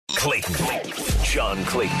Clayton. John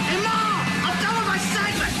Clayton. Hey, Mom! I'm done with my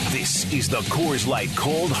segment! This is the Coors Light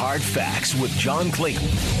Cold Hard Facts with John Clayton.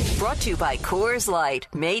 Brought to you by Coors Light,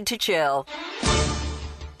 made to chill.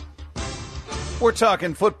 We're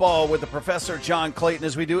talking football with the Professor John Clayton,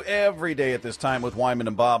 as we do every day at this time with Wyman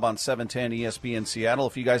and Bob on 710 ESPN Seattle.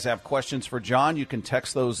 If you guys have questions for John, you can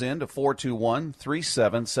text those in to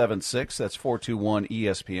 421-3776. That's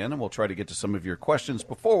 421-ESPN, and we'll try to get to some of your questions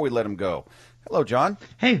before we let him go. Hello, John.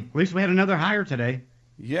 Hey, at least we had another hire today.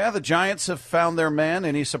 Yeah, the Giants have found their man.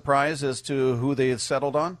 Any surprise as to who they had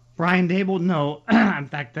settled on? Brian Daboll, no. In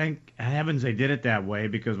fact, thank heavens they did it that way,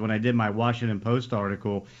 because when I did my Washington Post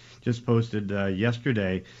article, just posted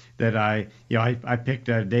yesterday, that I picked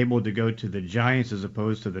Daboll to go to the Giants as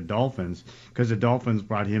opposed to the Dolphins, because the Dolphins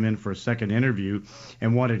brought him in for a second interview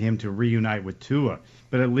and wanted him to reunite with Tua.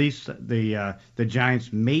 But at least the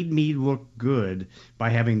Giants made me look good by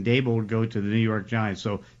having Daboll go to the New York Giants.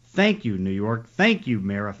 So thank you, New York. Thank you,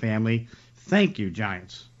 Mara family. Thank you,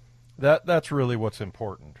 Giants. That's really what's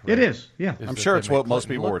important. Right? It is, yeah. I'm sure it's what most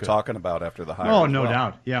people were talking about after the hire. Oh, no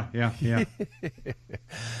doubt. Yeah.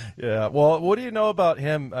 Yeah. Well, what do you know about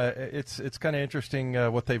him? It's kind of interesting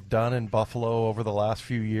what they've done in Buffalo over the last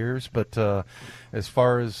few years. But as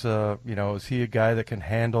far as is he a guy that can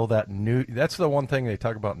handle that new? That's the one thing they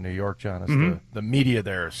talk about in New York, John. Is the media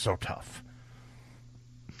there is so tough.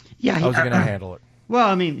 Yeah. How's he going to handle it? Well,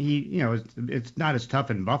 I mean, it's not as tough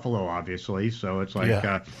in Buffalo, obviously. So it's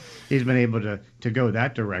like he's been able to go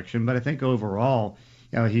that direction. But I think overall,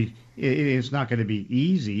 it's not going to be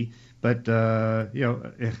easy. But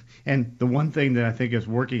and the one thing that I think is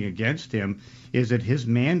working against him is that his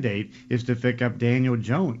mandate is to pick up Daniel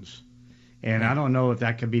Jones, and I don't know if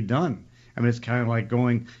that can be done. I mean, it's kind of like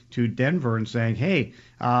going to Denver and saying, "Hey,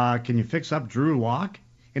 can you fix up Drew Lock?"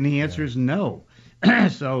 And the answer is no.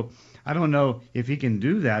 So I don't know if he can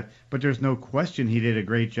do that, but there's no question he did a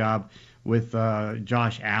great job with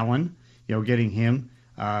Josh Allen, getting him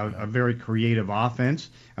a very creative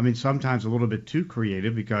offense. I mean, sometimes a little bit too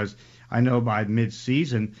creative, because I know by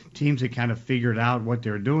mid-season, teams had kind of figured out what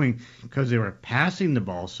they're doing because they were passing the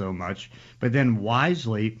ball so much. But then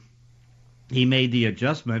wisely, he made the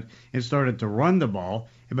adjustment and started to run the ball,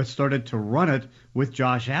 but started to run it with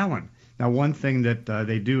Josh Allen. Now, one thing that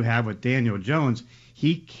they do have with Daniel Jones,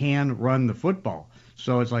 he can run the football.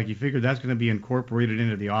 So it's like you figure that's going to be incorporated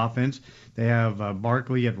into the offense. They have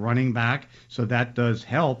Barkley at running back, so that does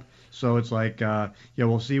help. So it's like,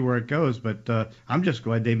 we'll see where it goes. But I'm just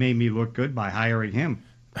glad they made me look good by hiring him.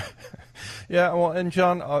 Yeah, well, and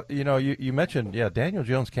John, you mentioned, Daniel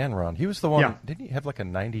Jones can run. He was the one, didn't he have like a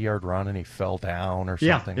 90-yard run and he fell down or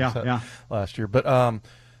something last year? But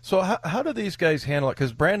so how do these guys handle it?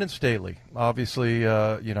 Because Brandon Staley, obviously,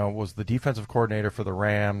 was the defensive coordinator for the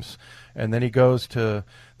Rams, and then he goes to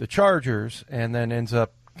the Chargers and then ends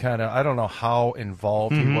up kind of, I don't know how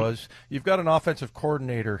involved he was. You've got an offensive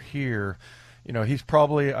coordinator here. He's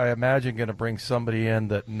probably, I imagine, going to bring somebody in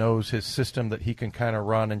that knows his system that he can kind of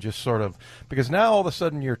run and just sort of, because now all of a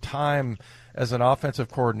sudden your time as an offensive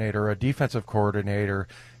coordinator, a defensive coordinator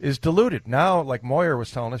is diluted. Now, like Moyer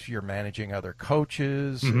was telling us, you're managing other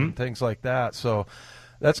coaches and things like that. So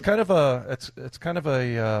that's kind of a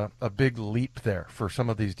big leap there for some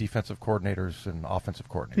of these defensive coordinators and offensive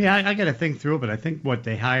coordinators. Yeah, I got to think through it, but I think what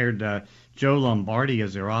they hired Joe Lombardi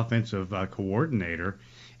as their offensive coordinator.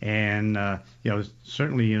 And,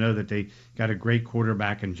 certainly that they got a great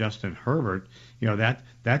quarterback in Justin Herbert.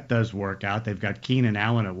 That does work out. They've got Keenan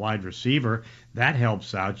Allen at wide receiver. That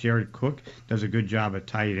helps out. Jared Cook does a good job at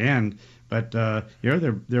tight end. But,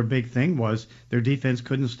 their big thing was their defense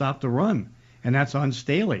couldn't stop the run. And that's on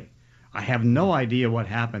Staley. I have no idea what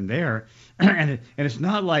happened there. And it's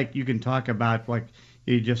not like you can talk about, like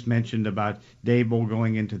you just mentioned, about Daboll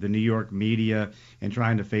going into the New York media and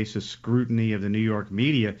trying to face the scrutiny of the New York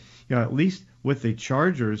media. At least with the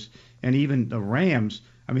Chargers and even the Rams,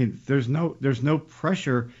 I mean, there's no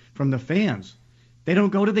pressure from the fans. They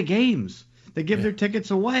don't go to the games. They give their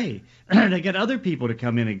tickets away. They get other people to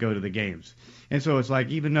come in and go to the games. And so it's like,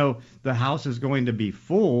 even though the house is going to be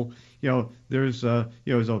full, there's a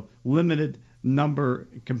limited number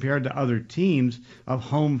compared to other teams of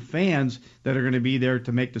home fans that are going to be there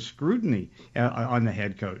to make the scrutiny on the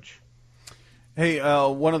head coach. Hey,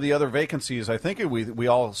 one of the other vacancies, I think we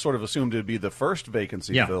all sort of assumed it would be the first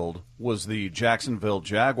vacancy filled, was the Jacksonville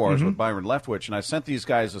Jaguars with Byron Leftwich. And I sent these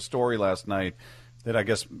guys a story last night that I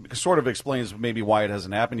guess sort of explains maybe why it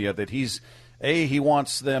hasn't happened yet, that he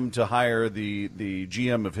wants them to hire the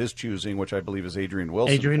GM of his choosing, which I believe is Adrian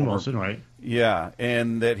Wilson. Adrian Wilson, right. Yeah,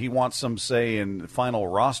 and that he wants some say in final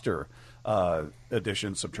roster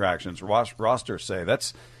additions, subtractions, roster say.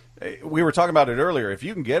 We were talking about it earlier. If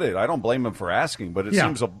you can get it, I don't blame him for asking, but it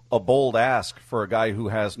seems a bold ask for a guy who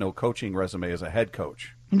has no coaching resume as a head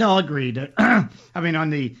coach. No, agreed. I mean, on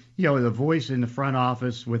the the voice in the front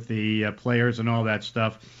office with the players and all that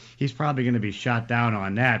stuff, he's probably going to be shot down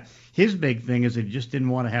on that. His big thing is he just didn't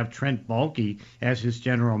want to have Trent Baalke as his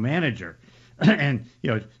general manager. And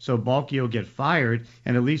so Baalke will get fired,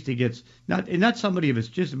 and at least he gets not somebody of his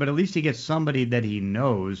just, but at least he gets somebody that he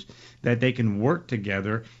knows that they can work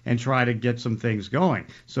together and try to get some things going.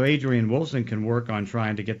 So Adrian Wilson can work on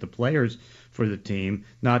trying to get the players for the team,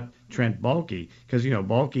 not Trent Baalke, because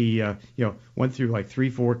Baalke went through like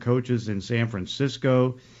 3-4 coaches in San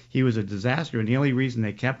Francisco. He was a disaster, and the only reason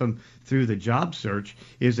they kept him through the job search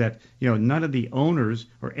is that none of the owners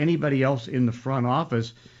or anybody else in the front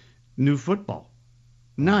office knew football.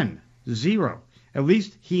 None. Zero. At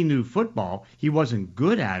least he knew football. He wasn't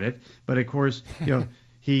good at it, but of course,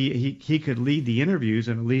 he could lead the interviews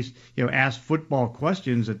and at least ask football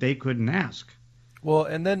questions that they couldn't ask. Well,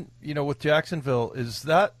 and then with Jacksonville, is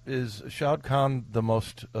Shad Khan the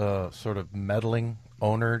most sort of meddling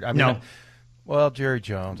owner? I mean, no. Well, Jerry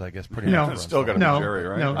Jones, I guess, pretty much. It's still got to be Jerry,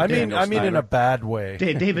 right? No, I mean, in a bad way.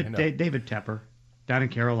 David Tepper, down in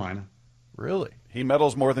Carolina. Really? He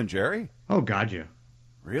meddles more than Jerry? Oh, God, yeah.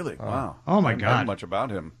 Really? Wow. Oh, my I don't God. know much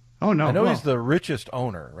about him. Oh, no. I know he's the richest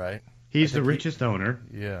owner, right? He's the richest owner.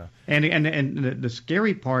 Yeah. And the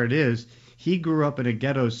scary part is he grew up in a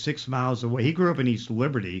ghetto 6 miles away. He grew up in East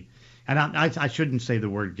Liberty. And I shouldn't say the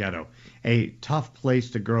word ghetto. A tough place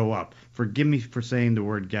to grow up. Forgive me for saying the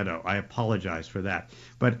word ghetto. I apologize for that.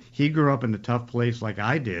 But he grew up in a tough place like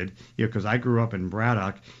I did, because I grew up in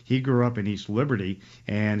Braddock. He grew up in East Liberty,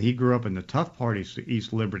 and he grew up in the tough part of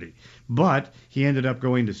East Liberty. But he ended up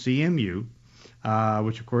going to CMU,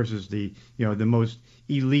 which of course is the most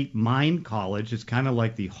elite mine college. It's kind of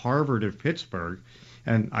like the Harvard of Pittsburgh.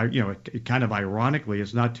 And kind of ironically,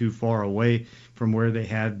 it's not too far away from where they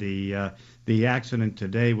had the accident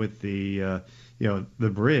today with the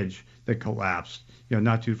bridge that collapsed.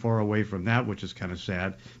 Not too far away from that, which is kind of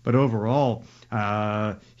sad. But overall,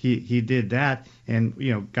 he did that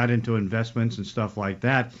and got into investments and stuff like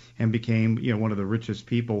that, and became one of the richest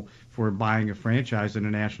people for buying a franchise in the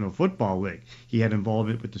National Football League. He had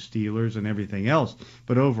involvement with the Steelers and everything else.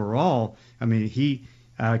 But overall, I mean,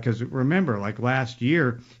 because remember, like last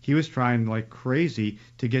year, he was trying like crazy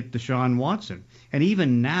to get Deshaun Watson. And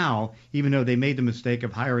even now, even though they made the mistake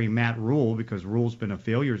of hiring Matt Rule, because Rule's been a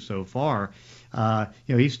failure so far,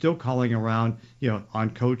 he's still calling around,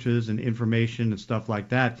 on coaches and information and stuff like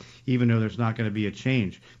that, even though there's not going to be a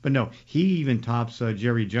change. But no, he even tops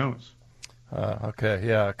Jerry Jones. Okay,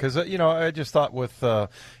 yeah, because I just thought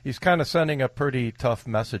he's kind of sending a pretty tough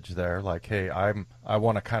message there, like, hey, I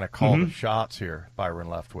want to kind of call the shots here, Byron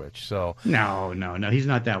Leftwich. So no, he's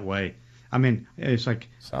not that way. I mean, it's like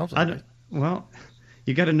sounds like it. Well,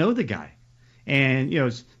 you got to know the guy, and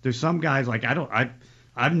there's some guys like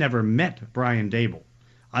I've never met Brian Dable.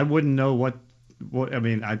 I wouldn't know what I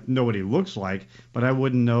mean. I know what he looks like, but I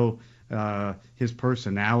wouldn't know his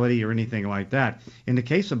personality or anything like that. In the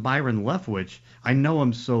case of Byron Leftwich, I know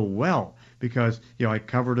him so well because I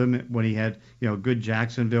covered him when he had good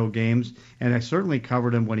Jacksonville games, and I certainly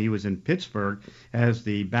covered him when he was in Pittsburgh as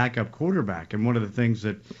the backup quarterback. And one of the things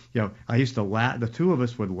that I used to laugh, the two of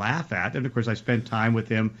us would laugh at, and of course I spent time with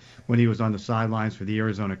him when he was on the sidelines for the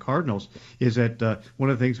Arizona Cardinals, is that one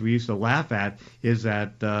of the things we used to laugh at is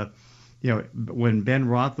that when Ben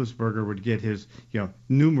Roethlisberger would get his,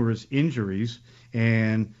 numerous injuries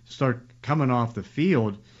and start coming off the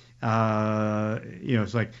field,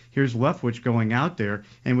 it's like, here's Leftwich going out there,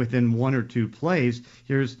 and within one or two plays,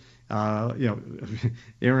 here's, certainly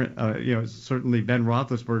Ben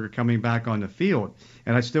Roethlisberger coming back on the field.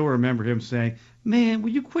 And I still remember him saying, man,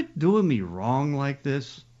 will you quit doing me wrong like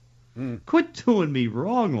this? Quit doing me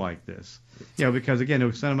wrong like this. Because, again, it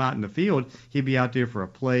would send him out in the field. He'd be out there for a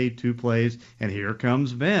play, 2 plays, and here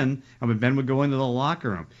comes Ben. I mean, Ben would go into the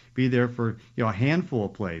locker room, be there for a handful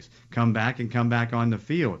of plays, come back on the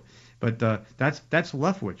field. But that's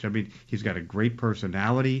Leftwich. I mean, he's got a great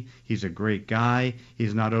personality. He's a great guy.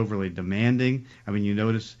 He's not overly demanding. I mean, you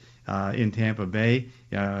notice in Tampa Bay,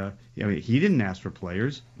 he didn't ask for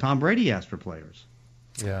players. Tom Brady asked for players.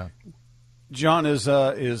 Yeah. John, is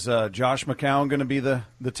Josh McCown going to be the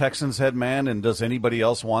Texans' head man, and does anybody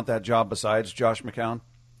else want that job besides Josh McCown?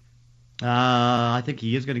 I think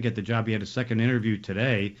he is going to get the job. He had a second interview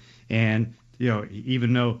today, and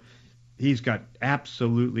even though he's got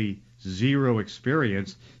absolutely zero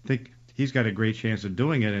experience, I think he's got a great chance of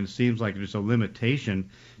doing it, and it seems like there's a limitation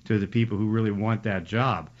to the people who really want that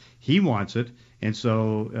job. He wants it, And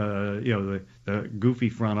so, the goofy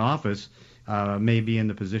front office may be in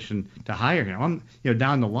the position to hire him.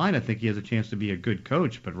 Down the line, I think he has a chance to be a good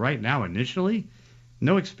coach. But right now, initially,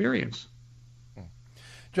 no experience.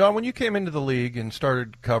 John, when you came into the league and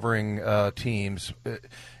started covering teams,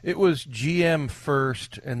 it was GM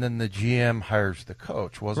first, and then the GM hires the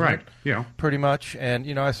coach, wasn't it? Right, yeah. Pretty much. And,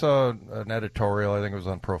 I saw an editorial, I think it was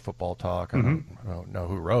on Pro Football Talk. I don't know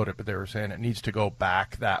who wrote it, but they were saying it needs to go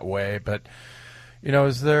back that way. But,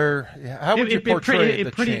 is there – how would you portray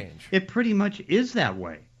the change? It pretty much is that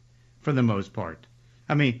way for the most part.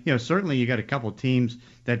 I mean, certainly you got a couple teams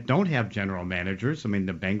that don't have general managers. I mean,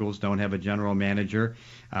 the Bengals don't have a general manager.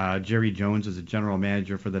 Jerry Jones is a general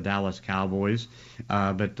manager for the Dallas Cowboys.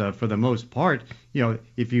 But for the most part,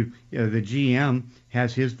 if the GM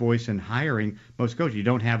has his voice in hiring most coaches, you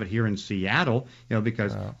don't have it here in Seattle,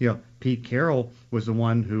 because Pete Carroll was the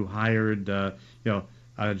one who hired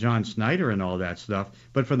John Snyder and all that stuff.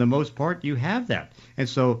 But for the most part, you have that. And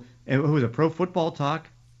so, who was a Pro Football Talk?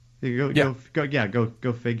 Go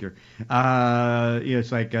figure.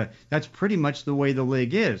 It's like that's pretty much the way the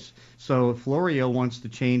league is. So Florio wants to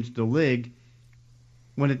change the league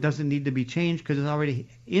when it doesn't need to be changed because it's already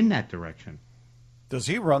in that direction. Does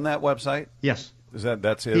he run that website? Yes.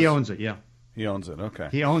 That's his? He owns it, yeah. He owns it, okay.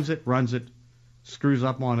 He owns it, runs it, screws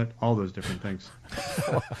up on it, all those different things.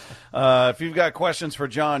 If you've got questions for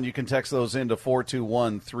John, you can text those into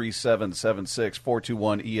 421-3776,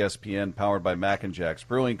 421-ESPN, powered by Mac and Jack's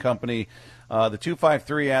Brewing Company. The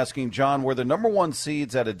 253 asking, John, were the number one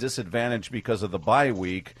seeds at a disadvantage because of the bye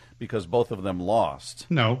week because both of them lost?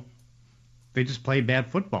 No. They just played bad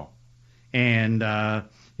football. And,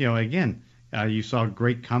 again, you saw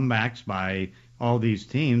great comebacks by all these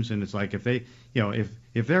teams, and it's like if they,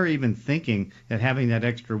 if they're even thinking that having that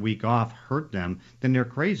extra week off hurt them, then they're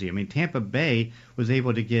crazy. I mean, Tennessee was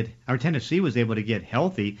able to get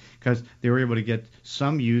healthy because they were able to get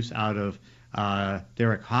some use out of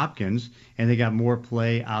Derek Hopkins, and they got more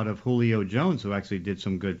play out of Julio Jones, who actually did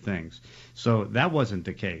some good things. So that wasn't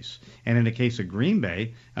the case. And in the case of Green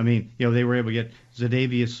Bay, I mean, they were able to get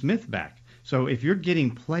Za'Darius Smith back. So if you're getting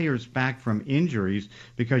players back from injuries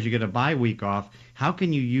because you get a bye week off, how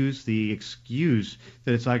can you use the excuse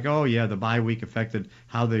that it's like, oh, yeah, the bye week affected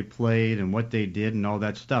how they played and what they did and all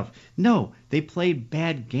that stuff? No, they played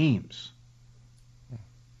bad games.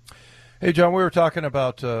 Hey, John, we were talking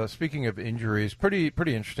about, speaking of injuries, pretty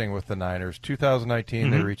interesting with the Niners. 2019,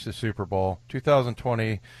 they reached the Super Bowl.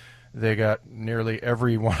 2020, they got nearly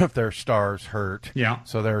every one of their stars hurt. Yeah.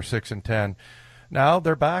 So they're 6-10. Now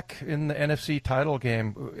they're back in the NFC title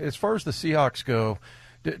game. As far as the Seahawks go,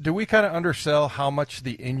 do we kind of undersell how much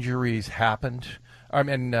the injuries happened? I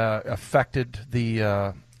mean, affected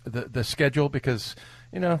the schedule? Because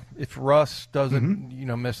if Russ doesn't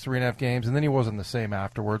miss 3.5 games and then he wasn't the same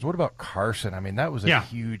afterwards, what about Carson? I mean, that was a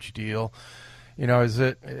huge deal.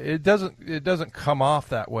 It doesn't come off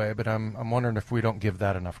that way, but I'm wondering if we don't give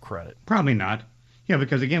that enough credit. Probably not.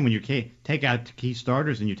 Because again, when you take out key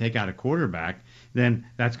starters and you take out a quarterback, then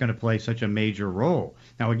that's going to play such a major role.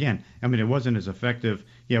 Now, again, I mean, it wasn't as effective,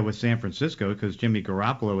 with San Francisco because Jimmy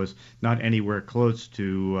Garoppolo is not anywhere close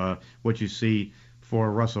to what you see for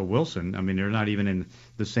Russell Wilson. I mean, they're not even in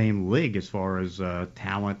the same league as far as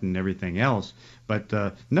talent and everything else. But,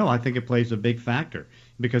 no, I think it plays a big factor.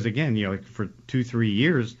 Because, again, for 2-3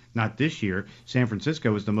 years, not this year, San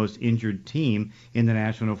Francisco was the most injured team in the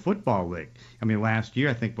National Football League. I mean, last year,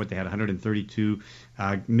 I think they had 132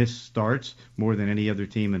 missed starts, more than any other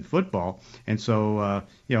team in football. And so,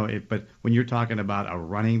 but when you're talking about a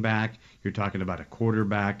running back, you're talking about a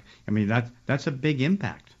quarterback, I mean, that's a big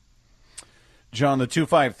impact. John, the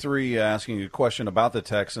 253 asking a question about the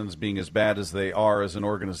Texans being as bad as they are as an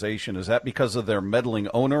organization. Is that because of their meddling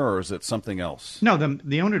owner, or is it something else? No,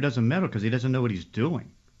 the owner doesn't meddle because he doesn't know what he's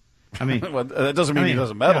doing. I mean, well, that doesn't mean he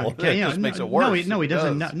doesn't meddle. It just makes it worse. No, he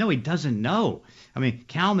doesn't. No, he doesn't know. I mean,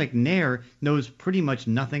 Cal McNair knows pretty much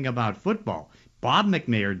nothing about football. Bob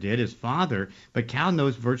McNair did, his father, but Cal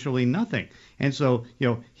knows virtually nothing. And so,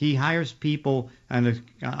 he hires people, and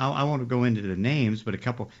I won't go into the names, but a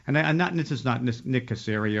couple, and this is not Nick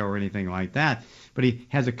Caserio or anything like that, but he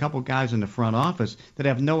has a couple guys in the front office that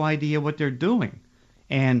have no idea what they're doing.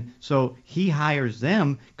 And so he hires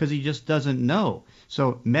them because he just doesn't know.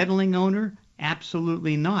 So meddling owner,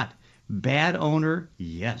 absolutely not. Bad owner,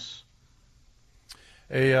 yes.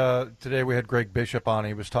 Hey, today we had Greg Bishop on.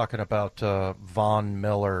 He was talking about Von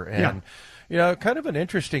Miller, and Kind of an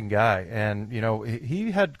interesting guy, and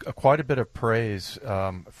he had quite a bit of praise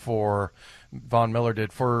for Von Miller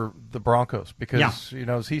did for the Broncos because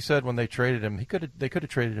as he said when they traded him, they could have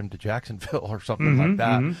traded him to Jacksonville or something like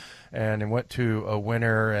that, and went to a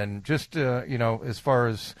winner. And just as far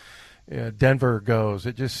as Denver goes,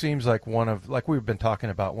 it just seems like like we've been talking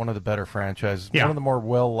about, one of the better franchises, one of the more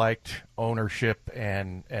well liked ownership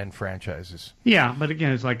and franchises. Yeah, but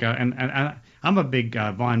again, it's like and I'm a big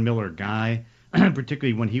Von Miller guy,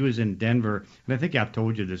 particularly when he was in Denver. And I think I've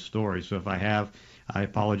told you this story, so if I have, I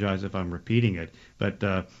apologize if I'm repeating it. But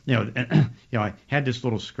I had this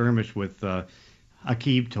little skirmish with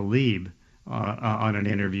Aqib Talib on an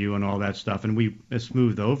interview and all that stuff, and we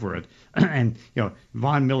smoothed over it. And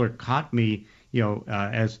Von Miller caught me,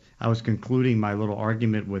 as I was concluding my little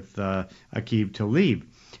argument with Aqib Talib,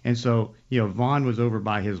 and so Von was over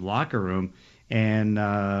by his locker room, and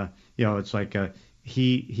it's like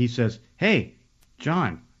he says, "Hey,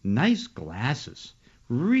 John, nice glasses,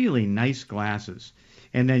 really nice glasses."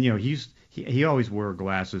 And then he always wore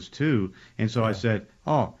glasses too, and so I said,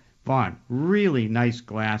 "Oh, Von, really nice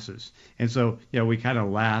glasses." And so, we kind of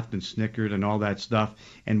laughed and snickered and all that stuff.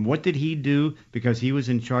 And what did he do? Because he was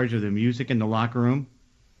in charge of the music in the locker room.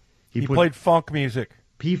 He played funk music.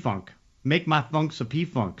 P-funk. Make my funks a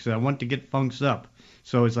P-funk. So I want to get funks up.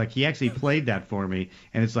 So it's like he actually played that for me.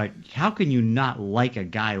 And it's like, how can you not like a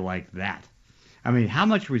guy like that? I mean, how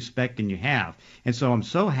much respect can you have? And so I'm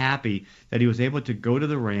so happy that he was able to go to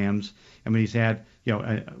the Rams. I mean, he's had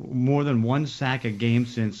more than one sack a game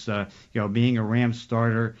since being a Rams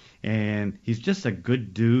starter, and he's just a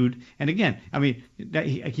good dude. And again, I mean,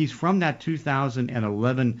 he's from that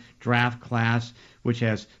 2011 draft class, which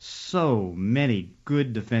has so many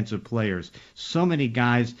good defensive players, so many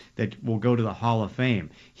guys that will go to the Hall of Fame.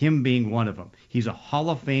 Him being one of them. He's a Hall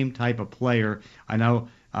of Fame type of player. I know.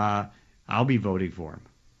 I'll be voting for him.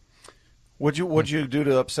 What'd you do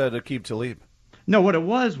to upset Aqib Talib? No, what it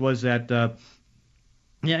was that,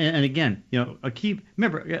 and again, Aqib,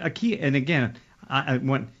 remember, Aqib, and again, I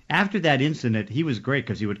went after that incident. He was great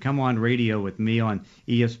because he would come on radio with me on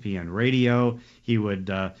ESPN radio. He would,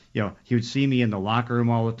 he would see me in the locker room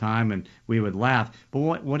all the time, and we would laugh.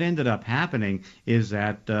 But what ended up happening is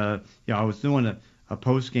that, I was doing a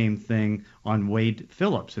post-game thing on Wade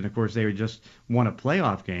Phillips, and of course they had just won a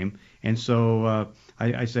playoff game, and so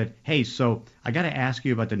I said, "Hey, so I got to ask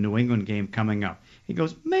you about the New England game coming up." He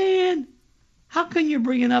goes, "Man, how can you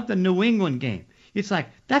bring up the New England game? It's like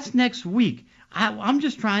that's next week. I'm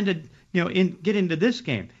just trying to get into this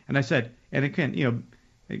game." And I said, and again,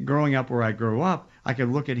 growing up where I grew up, I could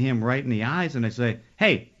look at him right in the eyes and I say,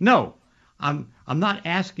 "Hey, no. I'm not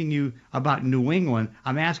asking you about New England.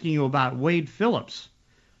 I'm asking you about Wade Phillips."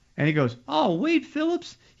 And he goes, "Oh, Wade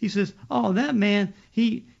Phillips?" He says, "Oh, that man,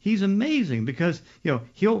 he's amazing because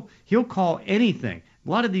he'll call anything. A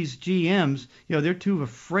lot of these GMs, they're too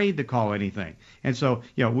afraid to call anything." And so,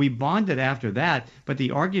 we bonded after that. But the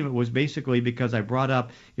argument was basically because I brought up,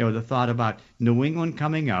 the thought about New England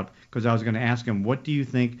coming up, because I was going to ask him, what do you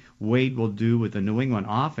think Wade will do with the New England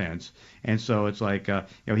offense? And so it's like,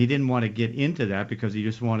 he didn't want to get into that because he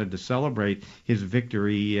just wanted to celebrate his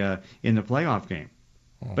victory in the playoff game.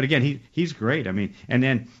 But again, he's great. I mean, and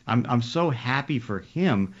then I'm so happy for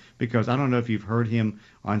him because I don't know if you've heard him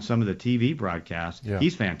on some of the TV broadcasts. Yeah.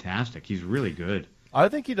 He's fantastic. He's really good. I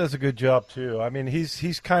think he does a good job too. I mean,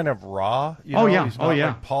 he's kind of raw. He's not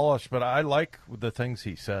like polished, but I like the things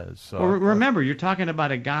he says. So. Well, remember, you're talking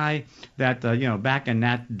about a guy that back in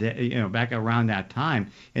that back around that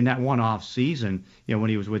time in that one-off season, when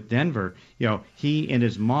he was with Denver, he and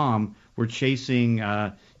his mom were chasing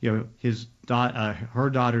his her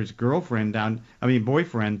daughter's boyfriend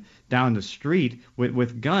down the street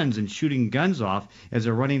with guns and shooting guns off as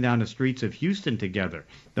they're running down the streets of Houston together,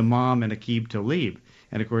 the mom and Aqib Talib.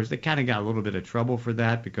 And of course, they kind of got a little bit of trouble for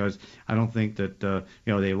that because I don't think that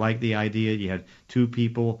they liked the idea. You had two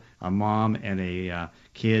people, a mom and a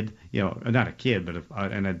kid, not a kid, but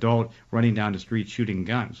an adult running down the street shooting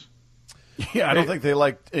guns. Yeah, I don't think they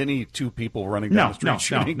liked any two people running down the street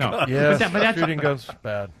shooting guns. Yeah, but that's shooting guns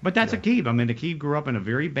bad. But that's Aqib. I mean, Aqib grew up in a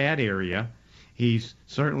very bad area. He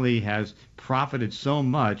certainly has profited so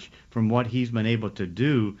much from what he's been able to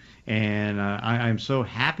do, and I'm so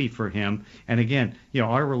happy for him. And again,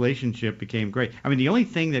 our relationship became great. I mean, the only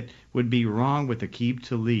thing that would be wrong with Aqib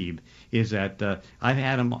Talib is that I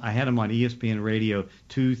had him on ESPN radio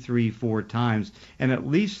 2, 3, 4 times, and at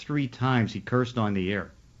least 3 times he cursed on the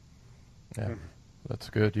air. Yeah. That's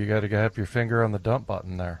good. You got to have your finger on the dump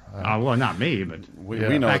button there. Well, not me, but we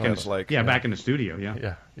know what it's like. Yeah, back in the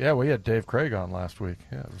studio. Yeah. We had Dave Craig on last week.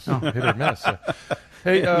 Yeah, it was hit or miss.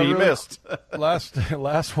 Hey, he missed.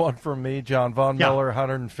 last one from me. John Von Miller,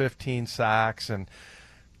 115 sacks, and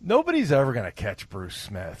nobody's ever going to catch Bruce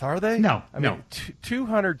Smith, are they? No, I mean,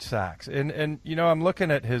 200 sacks, and I'm looking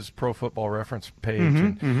at his Pro Football Reference page,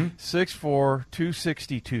 and 6'4",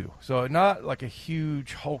 262. So not like a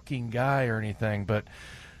huge hulking guy or anything, but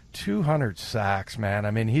 200 sacks, man.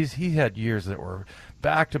 I mean, he had years that were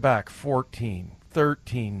back-to-back 14,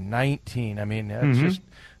 13, 19. I mean,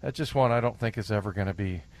 that's just one I don't think is ever going to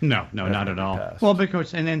be. No, not at all. Passed. Well,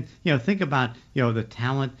 because and then think about the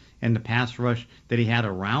talent and the pass rush that he had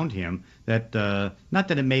around him. That not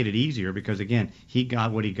that it made it easier, because again he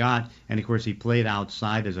got what he got, and of course he played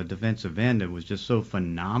outside as a defensive end and was just so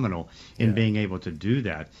phenomenal in being able to do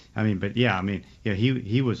that. I mean, but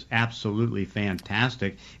he was absolutely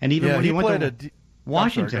fantastic. And even when he went to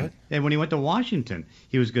Washington, and when he went to Washington,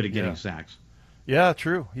 he was good at getting sacks. Yeah,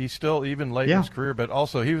 true. He's still, even late in his career, but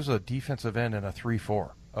also he was a defensive end in a 3-4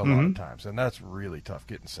 a lot of times, and that's really tough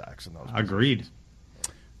getting sacks in those positions. Agreed.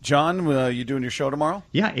 John, you doing your show tomorrow?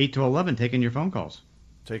 Yeah, 8 to 11, taking your phone calls.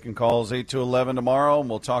 Taking calls 8 to 11 tomorrow, and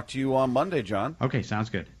we'll talk to you on Monday, John. Okay, sounds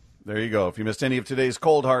good. There you go. If you missed any of today's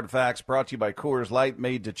Cold Hard Facts, brought to you by Coors Light,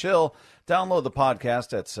 made to chill, download the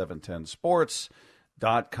podcast at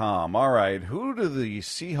 710sports.com. All right, who do the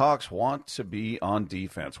Seahawks want to be on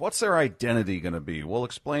defense? What's their identity going to be? We'll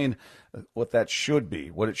explain what that should be,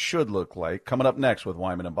 what it should look like, coming up next with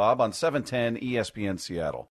Wyman and Bob on 710 ESPN Seattle.